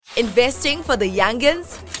Investing for the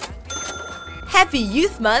youngins? Happy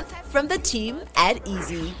Youth Month from the team at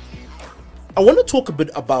Easy. I want to talk a bit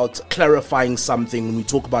about clarifying something when we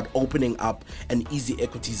talk about opening up an Easy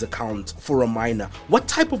Equities account for a minor. What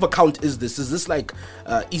type of account is this? Is this like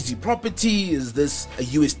Easy Property? Is this a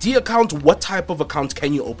USD account? What type of account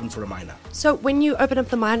can you open for a minor? So when you open up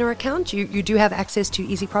the minor account, you do have access to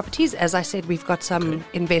Easy Properties. As I said, we've got some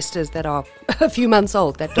investors that are a few months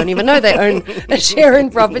old that don't even know they own a share in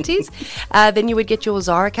properties. Then you would get your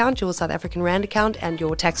ZAR account, your South African Rand account, and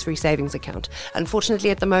your tax-free savings account. Unfortunately,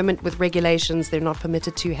 at the moment, with regulations, they're not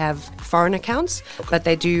permitted to have foreign accounts, but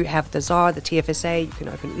they do have the ZAR, the TFSA. You can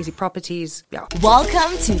open Easy Properties. Yeah.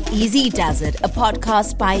 Welcome to Easy Does It, a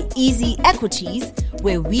podcast by Easy Equities,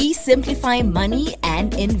 where we simplify money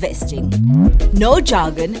and investing. No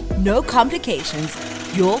jargon, no complications.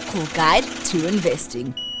 Your cool guide to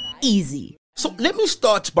investing. Easy. So let me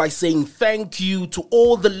start by saying thank you to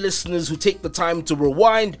all the listeners who take the time to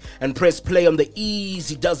rewind and press play on the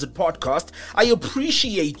Easy Does It podcast. I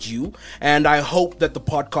appreciate you, and I hope that the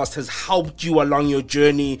podcast has helped you along your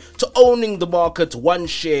journey to owning the market one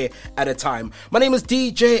share at a time. My name is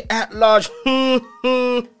DJ At Large.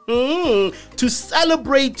 To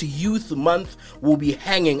celebrate Youth Month, we'll be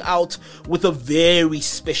hanging out with a very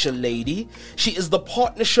special lady. She is the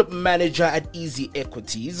partnership manager at Easy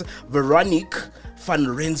Equities, Veronique van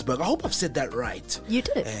Rensburg. I hope I've said that right. You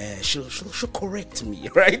did. She'll correct me,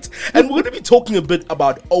 right? And we're going to be talking a bit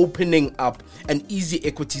about opening up an Easy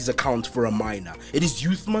Equities account for a minor. It is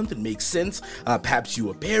Youth Month. It makes sense. Perhaps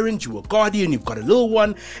you're a parent, you're a guardian, you've got a little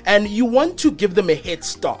one, and you want to give them a head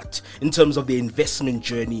start in terms of their investment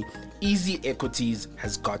journey. Easy Equities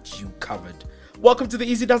has got you covered. Welcome to the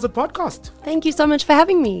Easy Does It podcast. Thank you so much for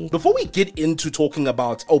having me. Before we get into talking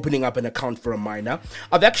about opening up an account for a minor,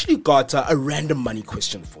 I've actually got a random money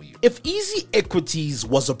question for you. If Easy Equities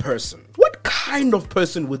was a person, what kind of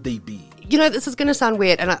person would they be? You know, this is going to sound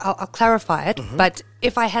weird, and I'll clarify it, but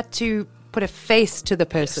if I had to put a face to the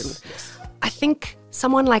person, Yes. I think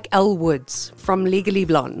someone like Elle Woods from Legally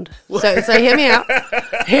Blonde. So hear me out.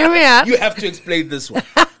 Hear me out. You have to explain this one.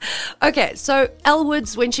 Okay, so Elle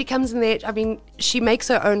Woods, when she comes in there, I mean, she makes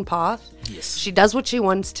her own path. Yes. She does what she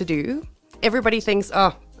wants to do. Everybody thinks,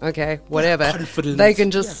 oh, okay, whatever. Confidence. They can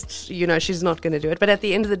just, she's not going to do it. But at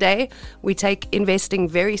the end of the day, we take investing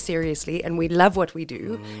very seriously and we love what we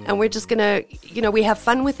do. And we're just going to, we have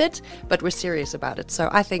fun with it, but we're serious about it. So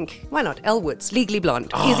I think, why not? Elle Woods, Legally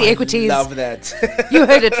Blonde, Easy Equities. I love that. You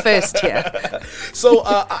heard it first here. So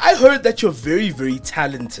I heard that you're very, very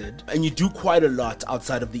talented and you do quite a lot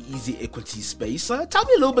outside of the Easy Equity space. Tell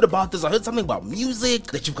me a little bit about this. I heard something about music,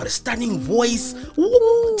 that you've got a stunning voice.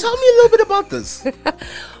 Ooh, tell me a little bit about this.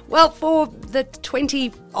 Well, for the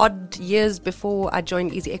 20 odd years before I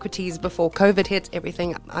joined Easy Equities, before COVID hit,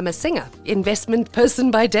 everything, I'm a singer. Investment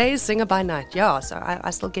person by day, singer by night. Yeah, so I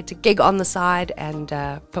still get to gig on the side and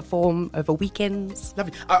perform over weekends.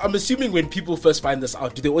 Lovely. I'm assuming when people first find this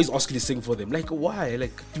out, do they always ask you to sing for them? Like, why?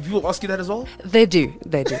 Like, do people ask you that as well? They do.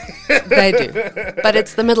 They do. But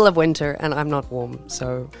it's the middle of winter and I'm not warm,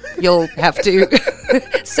 so you'll have to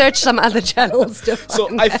search some other channels to find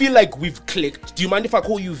So I feel like we've clicked. Do you mind if I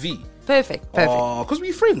call you V? Perfect. Because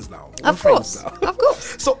we're friends now. Of course.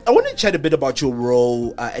 So I want to chat a bit about your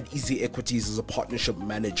role at Easy Equities as a partnership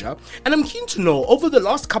manager. And I'm keen to know, over the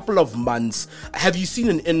last couple of months, have you seen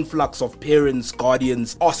an influx of parents,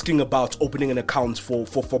 guardians asking about opening an account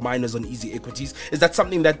for minors on Easy Equities? Is that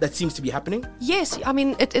something that seems to be happening? Yes, I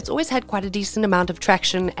mean, it's always had quite a decent amount of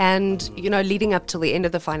traction. And, leading up till the end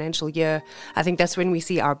of the financial year, I think that's when we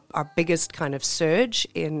see our biggest kind of surge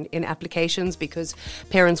in applications, because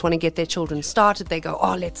parents want to get their children started. They go,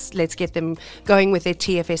 oh, let's get them going with their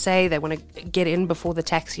TFSA. They want to get in before the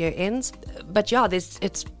tax year ends. But yeah,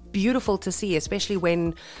 it's beautiful to see, especially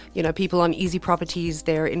when people on Easy Properties,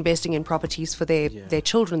 they're investing in properties for their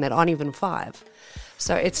children that aren't even 5.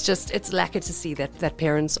 So it's lacquer to see that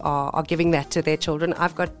parents are giving that to their children.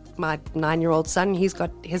 I've got my 9-year-old son, he's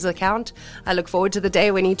got his account. I look forward to the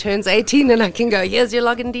day when he turns 18 and I can go, here's your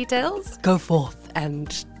login details. Go forth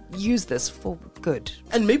and use this for good.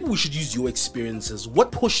 And maybe we should use your experiences.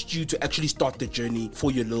 What pushed you to actually start the journey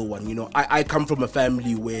for your little one? I come from a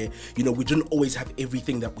family where, we didn't always have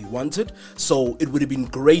everything that we wanted. So it would have been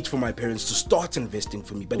great for my parents to start investing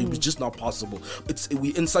for me, but it was just not possible.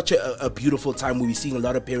 We're in such a beautiful time where we're seeing a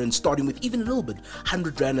lot of parents starting with even a little bit,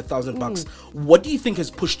 100 Rand, 1,000 bucks. What do you think has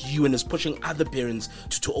pushed you and is pushing other parents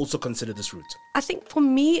to also consider this route? I think for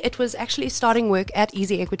me, it was actually starting work at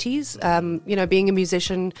Easy Equities. Being a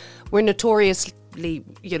musician, we're notorious probably,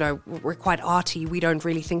 we're quite arty. We don't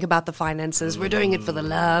really think about the finances. We're doing it for the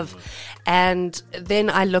love. And then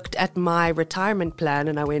I looked at my retirement plan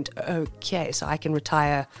and I went, okay, so I can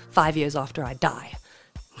retire 5 years after I die.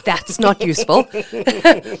 That's not useful.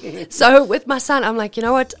 So with my son, I'm like, you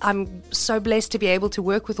know what? I'm so blessed to be able to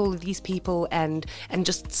work with all of these people and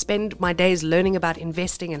just spend my days learning about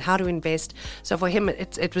investing and how to invest. So for him,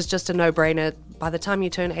 it was just a no-brainer. By the time you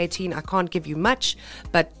turn 18, I can't give you much,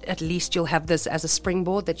 but at least you'll have this as a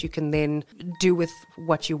springboard that you can then do with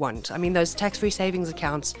what you want. I mean, those tax-free savings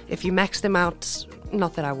accounts, if you max them out,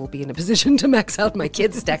 not that I will be in a position to max out my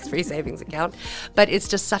kids' tax-free savings account, but it's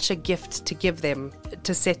just such a gift to give them,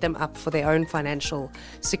 to set them up for their own financial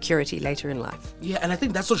security later in life. Yeah, and I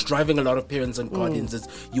think that's what's driving a lot of parents and guardians is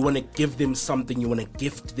you want to give them something, you want to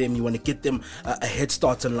gift them, you want to get them a head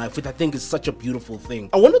start in life, which I think is such a beautiful thing.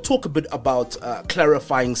 I want to talk a bit about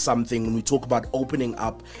clarifying something when we talk about opening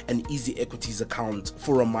up an Easy Equities account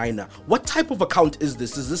for a minor. What type of account is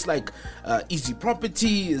this? Is this like Easy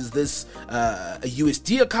Property? Is this a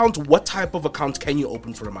USD account? What type of account can you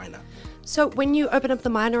open for a minor? So when you open up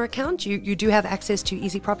the minor account, you do have access to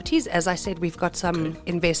Easy Properties. As I said, we've got some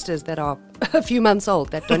investors that are a few months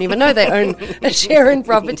old that don't even know they own a share in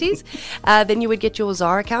properties. Then you would get your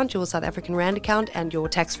ZAR account, your South African Rand account, and your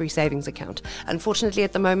tax-free savings account. Unfortunately,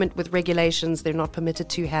 at the moment, with regulations, they're not permitted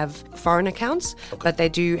to have foreign accounts, but they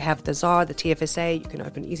do have the ZAR, the TFSA. You can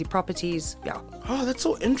open Easy Properties. Yeah. Oh, that's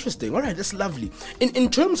so interesting. All right, that's lovely. In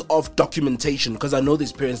terms of documentation, because I know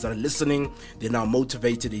there's parents that are listening, they're now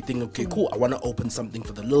motivated, they think, okay, cool, I want to open something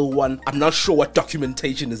for the little one. I'm not sure what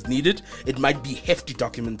documentation is needed. It might be hefty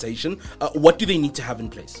documentation. What do they need to have in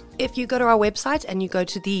place? If you go to our website and you go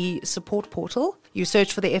to the support portal, you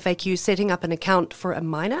search for the FAQ setting up an account for a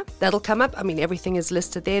minor, that'll come up. I mean, everything is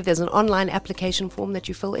listed there. There's an online application form that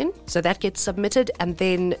you fill in. So that gets submitted, and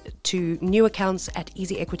then to new accounts at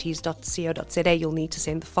easyequities.co.za, you'll need to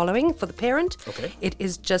send the following for the parent. Okay. It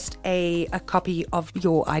is just a copy of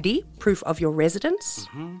your ID, proof of your residence.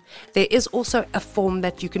 There is also a form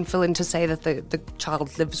that you can fill in to say that the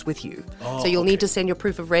child lives with you. So you'll need to send your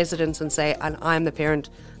proof of residence and say, and I'm the parent,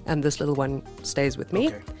 and this little one stays with me.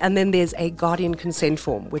 Okay. And then there's a guardian consent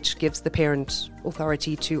form, which gives the parent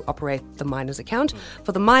authority to operate the minor's account.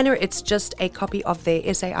 For the minor, it's just a copy of their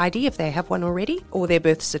SAID, if they have one already, or their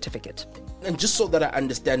birth certificate. And just so that I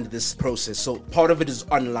understand this process, so part of it is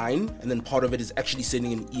online, and then part of it is actually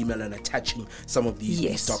sending an email and attaching some of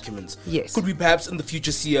these documents. Yes. Could we perhaps in the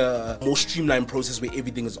future see a more streamlined process where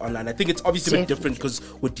everything is online? I think it's obviously a bit different because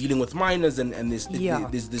we're dealing with minors, and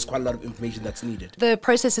there's quite a lot of information that's needed. The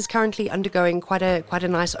process is currently undergoing quite a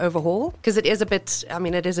nice overhaul, because it is a bit, I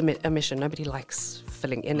mean, it is a mission. Nobody likes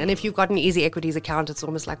filling in. And if you've got an Easy Equities account, it's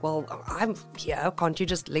almost like, well, I'm here, can't you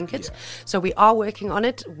just link it? Yeah. So we are working on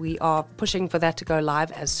it. We are pushing for that to go live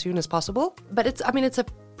as soon as possible. But it's a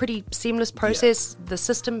pretty seamless process. The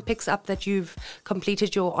system picks up that you've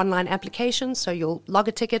completed your online application, so you'll log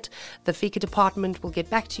a ticket. The FICA department will get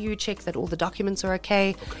back to you, check that all the documents are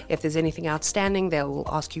okay. If there's anything outstanding, they'll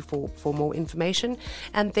ask you for more information.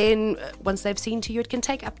 And then once they've seen to you, it can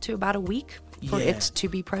take up to about a week for it to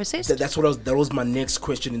be processed. That was my next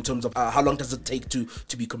question in terms of how long does it take to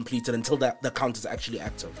be completed until the account is actually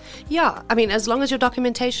active? Yeah, I mean, as long as your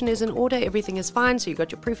documentation is in order, everything is fine. So you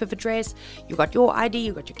got your proof of address, you got your ID,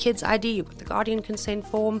 you got your kid's ID, you got the guardian consent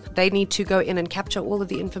form. They need to go in and capture all of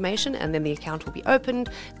the information, and then the account will be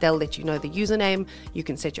opened. They'll let you know the username, you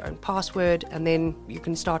can set your own password, and then you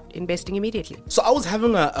can start investing immediately. So I was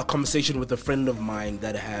having a conversation with a friend of mine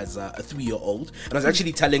that has a 3-year-old, and I was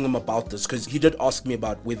actually telling him about this because he did ask me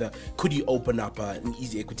about whether could he open up an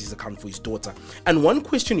Easy Equities account for his daughter. And one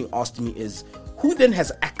question he asked me is, who then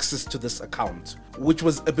has access to this account? Which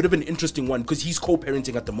was a bit of an interesting one because he's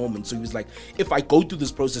co-parenting at the moment. So he was like, if I go through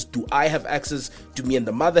this process, do I have access? Do me and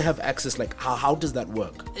the mother have access? Like, how does that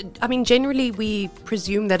work? I mean, generally we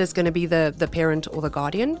presume that it's going to be the parent or the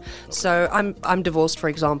guardian. So I'm divorced, for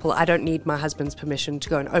example. I don't need my husband's permission to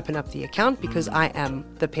go and open up the account because I am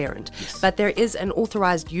the parent. Yes. But there is an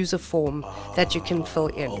authorized user form that you can fill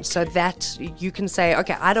in so that you can say,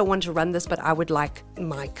 okay, I don't want to run this, but I would like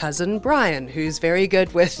my cousin Brian, who's very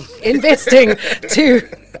good with investing,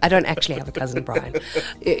 I don't actually have a cousin Brian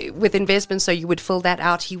with investments, so you would fill that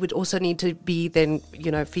out. He would also need to be then,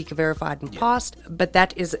 FICA verified and passed, but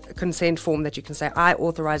that is a consent form that you can say, I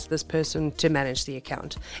authorize this person to manage the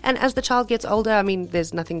account. And as the child gets older, I mean,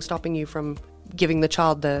 there's nothing stopping you from giving the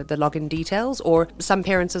child the login details, or some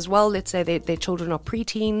parents as well, let's say their children are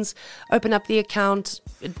preteens, open up the account,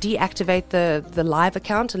 deactivate the live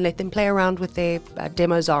account and let them play around with their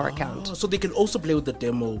demo ZAR account. So they can also play with the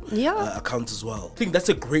demo account as well. I think that's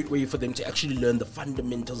a great way for them to actually learn the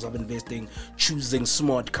fundamentals of investing, choosing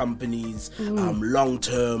smart companies,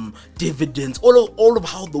 long-term dividends, all of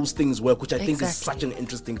how those things work, which I think is such an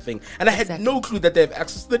interesting thing. And I had no clue that they have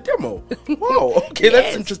access to the demo. Wow, okay,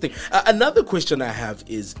 that's interesting. Another question I have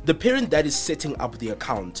is, the parent that is setting up the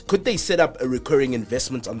account, could they set up a recurring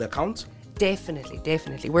investment on the account?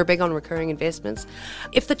 Definitely. We're big on recurring investments.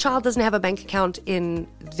 If the child doesn't have a bank account in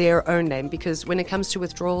their own name, because when it comes to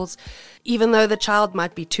withdrawals, even though the child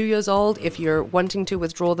might be 2 years old, if you're wanting to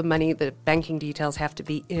withdraw the money, the banking details have to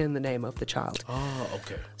be in the name of the child. Oh,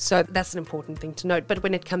 okay. So that's an important thing to note. But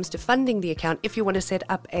when it comes to funding the account, if you want to set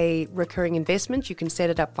up a recurring investment, you can set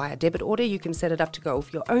it up via debit order. You can set it up to go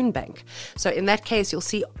with your own bank. So in that case, you'll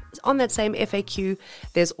see on that same FAQ,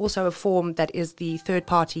 there's also a form that is the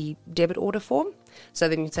third-party debit order form. So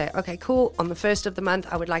then you say, okay, cool, on the 1st of the month,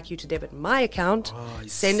 I would like you to debit my account,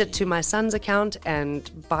 send it to my son's account, and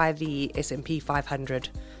buy the S&P 500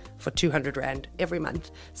 for 200 Rand every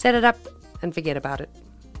month. Set it up and forget about it.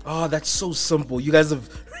 Oh, that's so simple. You guys have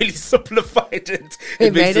really simplified it.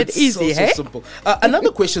 It made it easy, so simple.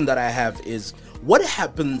 Another question that I have is, what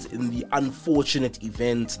happens in the unfortunate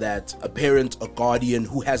event that a parent or guardian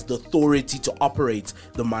who has the authority to operate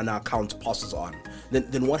the Mana account passes on?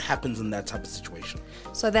 Then what happens in that type of situation?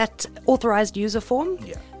 So that authorized user form,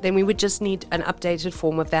 then we would just need an updated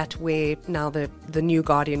form of that, where now the new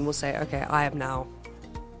guardian will say, okay, I am now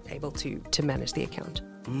able to manage the account.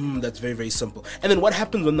 That's very, very simple. And then what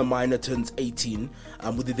happens when the minor turns 18?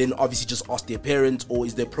 Would they then obviously just ask their parent, or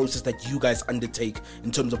is there a process that you guys undertake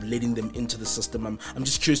in terms of letting them into the system? I'm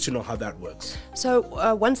just curious to know how that works.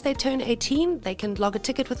 So once they turn 18, they can log a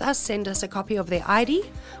ticket with us, send us a copy of their ID.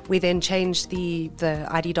 We then change the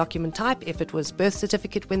ID document type. If it was birth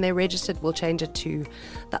certificate when they registered, we'll change it to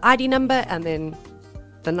the ID number, and then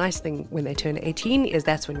the nice thing when they turn 18 is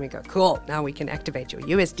that's when we go, cool, now we can activate your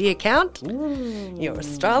USD account, your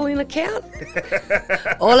Australian account,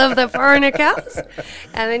 all of the foreign accounts,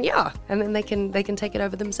 and then they can take it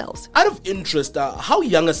over themselves. Out of interest, how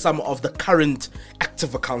young are some of the current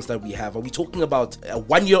active accounts that we have? Are we talking about a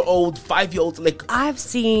 1-year-old, 5-year-old? Like, I've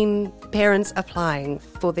seen parents applying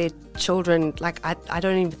for their children, like I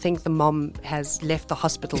don't even think the mom has left the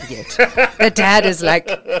hospital yet. The dad is like,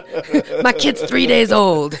 my kid's 3 days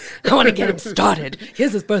old, I want to get him started,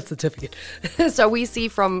 here's his birth certificate. So we see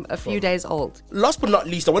from a few days old. Last but not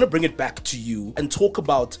least, I want to bring it back to you and talk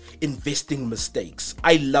about investing mistakes.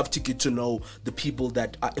 I love to get to know the people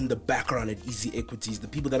that are in the background at Easy Equities, the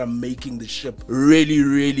people that are making the ship really,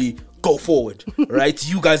 really go forward, right?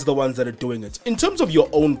 You guys are the ones that are doing it. In terms of your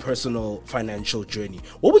own personal financial journey,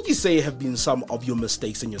 what would you say have been some of your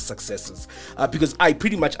mistakes and your successes? Because I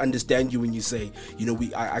pretty much understand you when you say,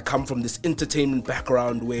 I come from this entertainment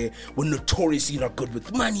background where we're notoriously not good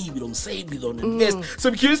with money, we don't save, we don't invest. So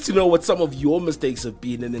I'm curious to know what some of your mistakes have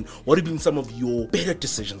been, and then what have been some of your better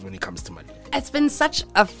decisions when it comes to money. It's been such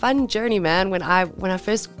a fun journey, man. When I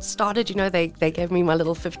first started, they gave me my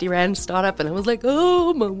little 50 Rand startup, and I was like,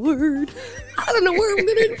 oh my word, I don't know where I'm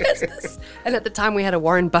going to invest this. And at the time we had a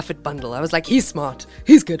Warren Buffett bundle. I was like, he's smart,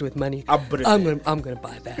 he's good with money, I'm going to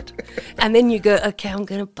buy that. And then you go, okay, I'm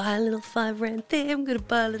going to buy a little 5 Rand there, I'm going to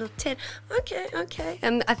buy a little 10. Okay.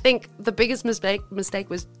 And I think the biggest mistake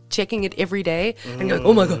was checking it every day and going,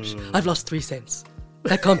 oh my gosh, I've lost 3 cents.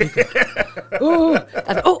 That can't be good.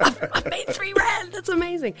 I've made 3 Rand. That's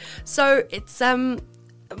amazing. So it's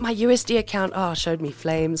my USD account showed me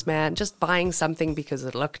flames, man. Just buying something because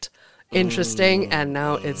it looked interesting, and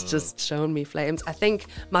now it's just shown me flames. I think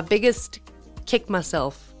my biggest kick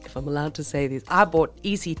myself, if I'm allowed to say this, I bought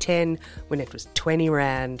Easy 10 when it was 20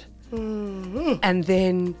 Rand, and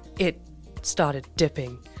then it started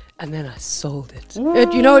dipping, and then I sold it.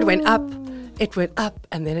 It went up. It went up,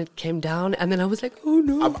 and then it came down, and then I was like, oh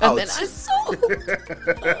no, I'm and out. then I sold.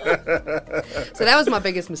 So that was my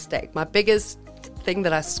biggest mistake. My biggest thing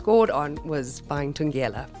that I scored on was buying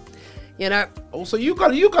Thungela. Oh, so you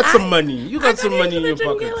got some money. You got some money in your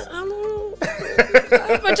pockets.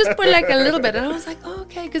 I just put like a little bit, and I was like, oh,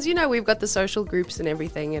 okay, because we've got the social groups and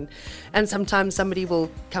everything, and sometimes somebody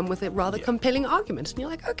will come with a rather compelling argument, and you're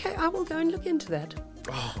like, okay, I will go and look into that.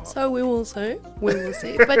 So we will see.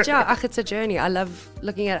 But it's a journey. I love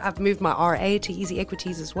looking at. I've moved my RA to Easy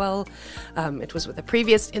Equities as well. It was with a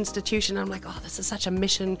previous institution. I'm like, this is such a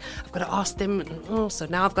mission. I've got to ask them. So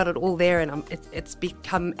now I've got it all there, and it's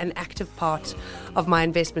become an active part of my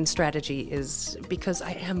investment strategy. Is because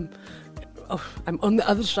I am I'm on the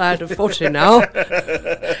other side of 40 now.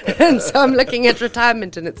 And so I'm looking at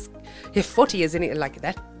retirement, and 40 isn't like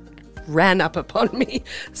that ran up upon me.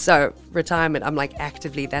 So retirement, I'm like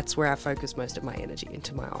actively, that's where I focus most of my energy,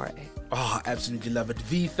 into my RA. Oh, absolutely love it.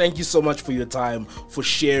 V, thank you so much for your time, for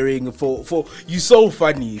sharing, for you so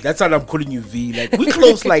funny. That's how I'm calling you, V. Like, we're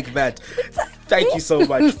close like that. Thank you so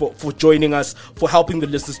much for joining us, for helping the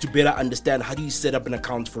listeners to better understand how do you set up an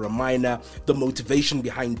account for a minor, the motivation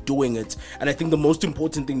behind doing it. And I think the most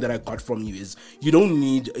important thing that I got from you is you don't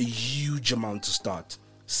need a huge amount to start.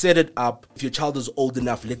 Set it up. If your child is old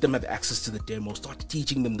enough, let them have access to the demo. Start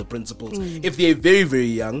teaching them the principles. If they're very, very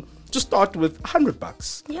young, just start with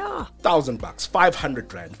 $100. Yeah. $1,000,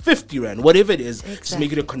 500 Rand, 50 Rand, whatever it is. Exactly. Just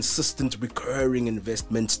make it a consistent, recurring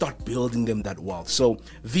investment. Start building them that wealth. So,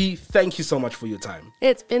 V, thank you so much for your time.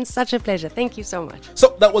 It's been such a pleasure. Thank you so much.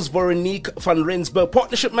 So that was Veronique van Rensburg,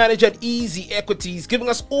 Partnership Manager at Easy Equities, giving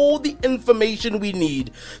us all the information we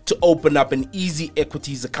need to open up an Easy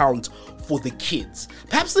Equities account for the kids.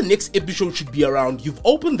 Perhaps the next episode should be around, you've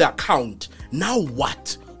opened the account, now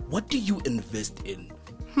what? What do you invest in?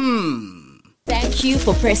 Thank you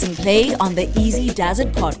for pressing play on the Easy Does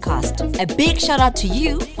It podcast. A big shout out to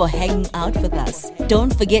you for hanging out with us.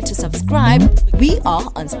 Don't forget to subscribe. We are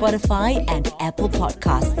on Spotify and Apple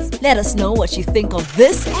Podcasts. Let us know what you think of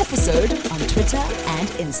this episode on Twitter and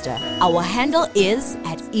Insta. Our handle is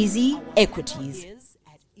 @EasyEquities.